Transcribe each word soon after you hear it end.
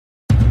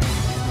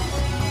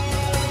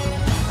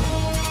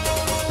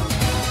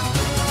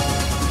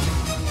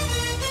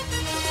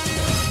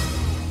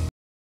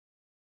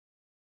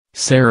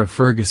Sarah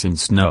Ferguson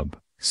snub,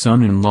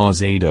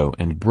 son-in-laws Edo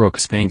and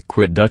Brooksbank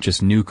quit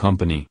Duchess' new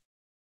company.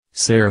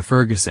 Sarah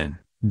Ferguson,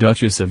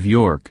 Duchess of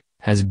York,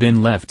 has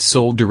been left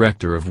sole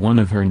director of one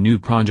of her new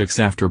projects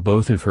after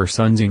both of her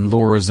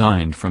sons-in-law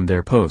resigned from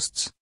their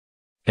posts.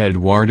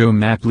 Edoardo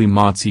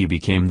Mappli-Mozzi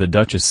became the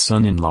Duchess'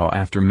 son-in-law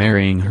after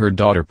marrying her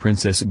daughter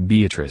Princess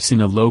Beatrice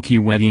in a low-key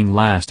wedding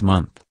last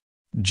month.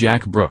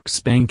 Jack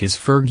Brooksbank is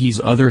Fergie's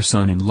other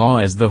son-in-law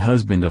as the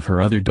husband of her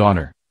other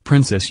daughter,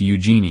 Princess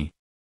Eugenie.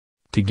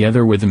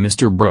 Together with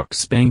Mr.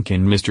 Brooksbank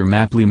and Mr.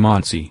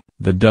 Mappli-Mozzi,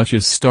 the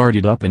Duchess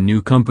started up a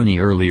new company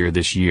earlier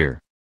this year.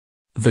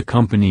 The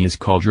company is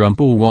called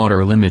Rumple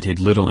Water Limited.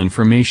 Little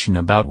information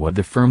about what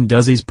the firm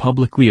does is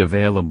publicly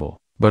available,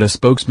 but a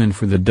spokesman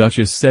for the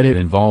Duchess said it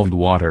involved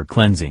water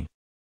cleansing.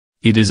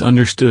 It is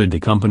understood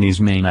the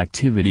company's main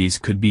activities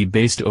could be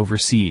based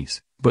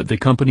overseas, but the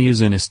company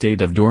is in a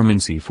state of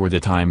dormancy for the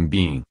time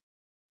being.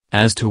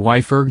 As to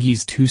why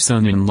Fergie's two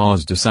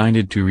son-in-laws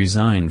decided to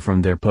resign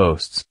from their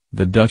posts,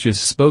 the Duchess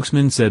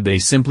spokesman said they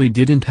simply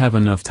didn't have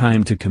enough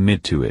time to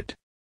commit to it.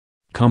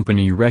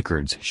 Company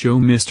records show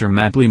Mr.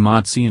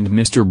 Mappli-Mozzi and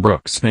Mr.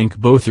 Brooksbank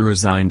both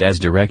resigned as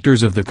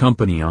directors of the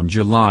company on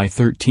July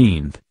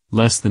 13,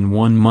 less than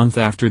 1 month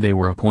after they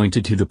were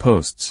appointed to the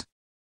posts.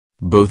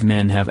 Both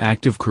men have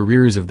active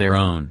careers of their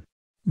own.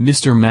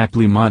 Mr.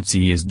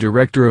 Mappli-Mozzi is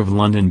director of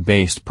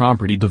London-based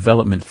property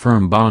development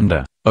firm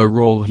Bonda, a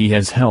role he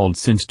has held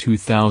since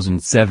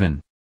 2007.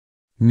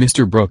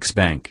 Mr.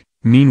 Brooksbank,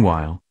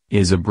 meanwhile,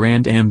 is a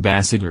brand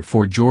ambassador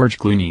for George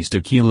Clooney's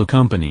tequila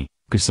company,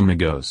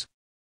 Casamigos.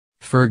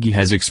 Fergie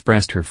has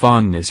expressed her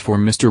fondness for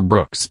Mr.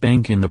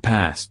 Brooksbank in the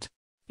past.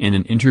 In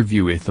an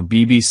interview with the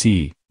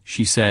BBC,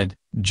 she said,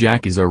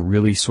 "Jack is a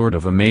really sort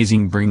of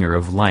amazing bringer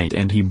of light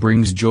and he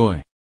brings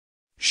joy."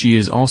 She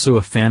is also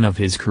a fan of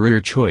his career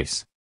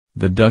choice.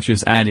 The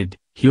Duchess added,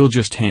 "He'll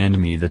just hand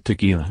me the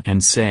tequila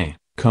and say,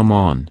 'Come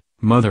on,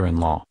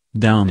 mother-in-law,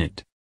 down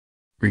it.'"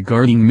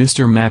 Regarding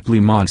Mr.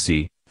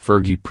 Mappli-Mozzi,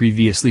 Fergie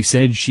previously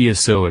said she is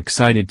so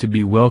excited to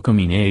be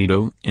welcoming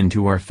Edo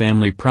into our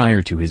family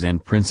prior to his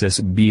and Princess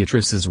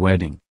Beatrice's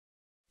wedding.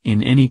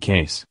 In any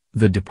case,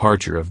 the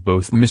departure of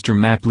both Mr.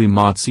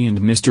 Mappli-Mozzi and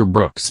Mr.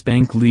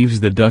 Brooksbank leaves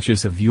the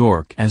Duchess of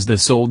York as the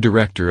sole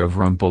director of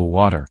Rumple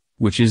Water,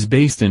 which is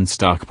based in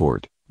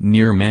Stockport,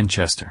 near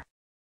Manchester.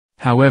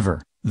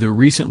 However, the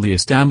recently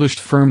established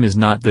firm is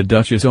not the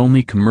Duchess'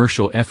 only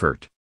commercial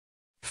effort.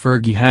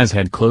 Fergie has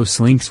had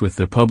close links with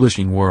the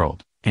publishing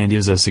world, and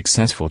is a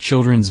successful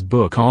children's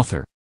book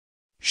author.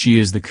 She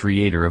is the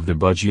creator of the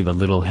Budgie the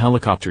Little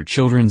Helicopter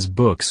children's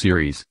book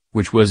series,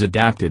 which was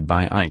adapted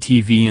by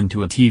ITV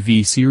into a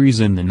TV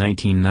series in the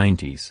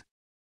 1990s.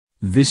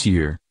 This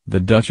year, the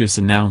Duchess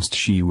announced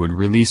she would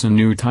release a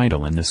new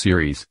title in the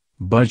series,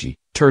 Budgie,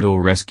 Turtle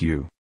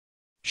Rescue.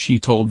 She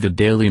told the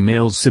Daily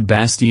Mail's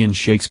Sebastian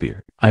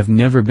Shakespeare, "I've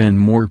never been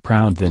more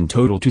proud than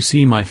total to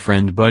see my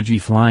friend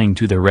Budgie flying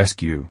to the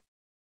rescue."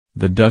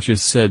 The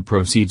Duchess said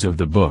proceeds of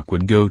the book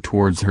would go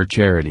towards her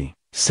charity,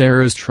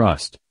 Sarah's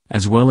Trust,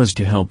 as well as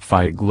to help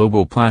fight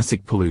global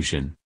plastic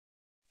pollution.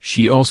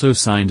 She also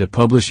signed a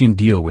publishing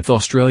deal with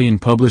Australian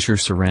publisher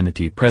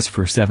Serenity Press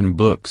for 7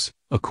 books,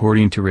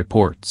 according to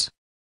reports.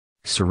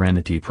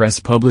 Serenity Press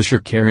publisher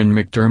Karen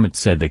McDermott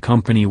said the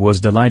company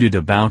was delighted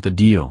about the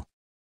deal.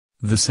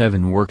 The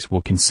 7 works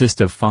will consist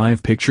of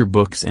 5 picture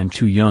books and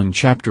 2 young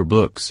chapter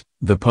books,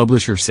 the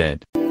publisher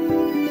said.